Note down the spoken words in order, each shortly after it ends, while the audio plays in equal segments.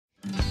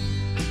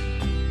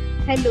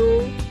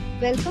Hello,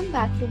 welcome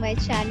back to my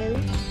channel,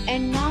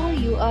 and now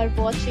you are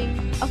watching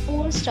a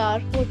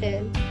 4-star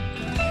hotel.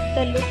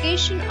 The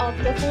location of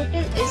the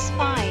hotel is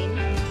fine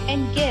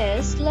and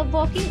guests love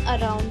walking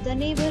around the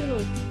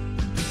neighborhood.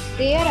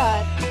 There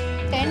are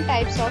 10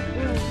 types of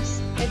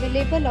rooms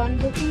available on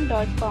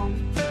booking.com.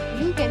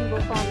 You can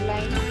book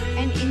online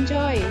and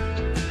enjoy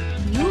it.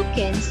 You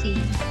can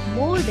see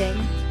more than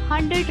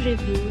 100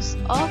 reviews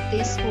of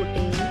this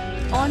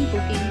hotel on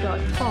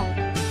booking.com.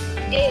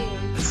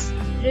 Its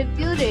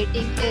review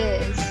rating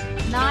is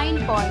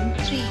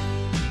 9.3,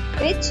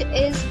 which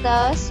is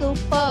the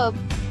superb.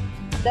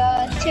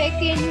 The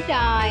check-in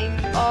time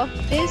of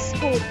this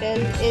hotel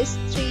is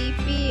 3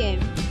 p.m.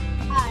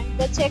 and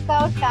the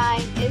checkout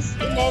time is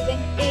 11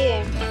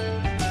 a.m.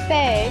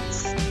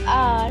 Pets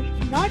are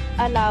not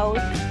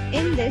allowed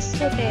in this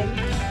hotel.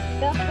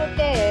 The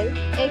hotel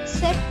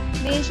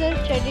accepts major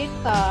credit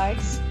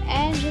cards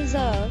and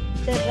reserves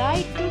the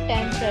right to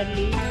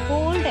temporarily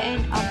hold an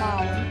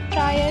amount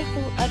prior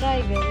to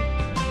arrival.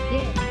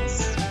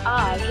 Guests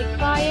are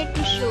required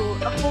to show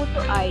a photo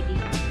ID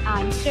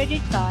and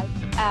credit card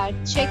at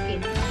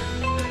check-in.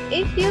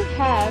 If you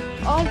have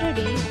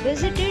already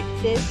visited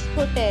this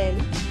hotel,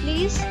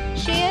 please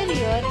share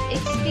your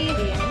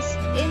experience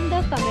in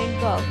the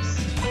comment box.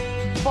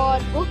 For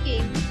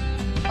booking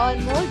or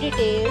more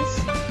details,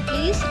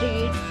 please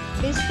read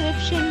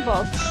description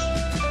box.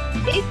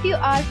 If you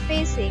are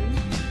facing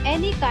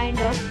any kind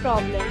of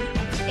problem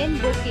in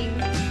booking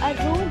a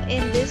room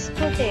in this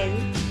hotel,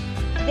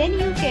 then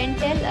you can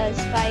tell us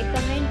by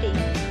commenting.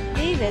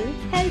 We will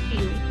help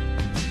you.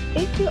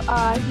 If you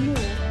are new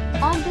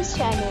on this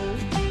channel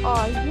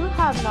or you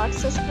have not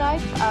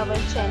subscribed our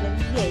channel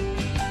yet,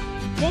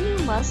 then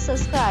you must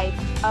subscribe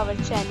our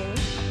channel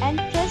and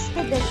press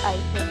the bell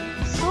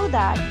icon so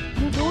that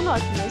you do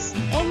not miss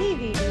any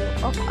video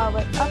of our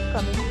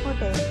upcoming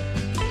hotel.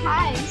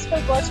 Thanks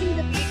for watching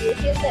the video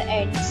till the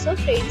end. So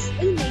friends,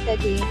 we'll meet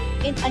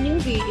again in a new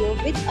video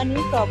with a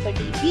new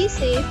property. Be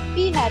safe,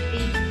 be happy.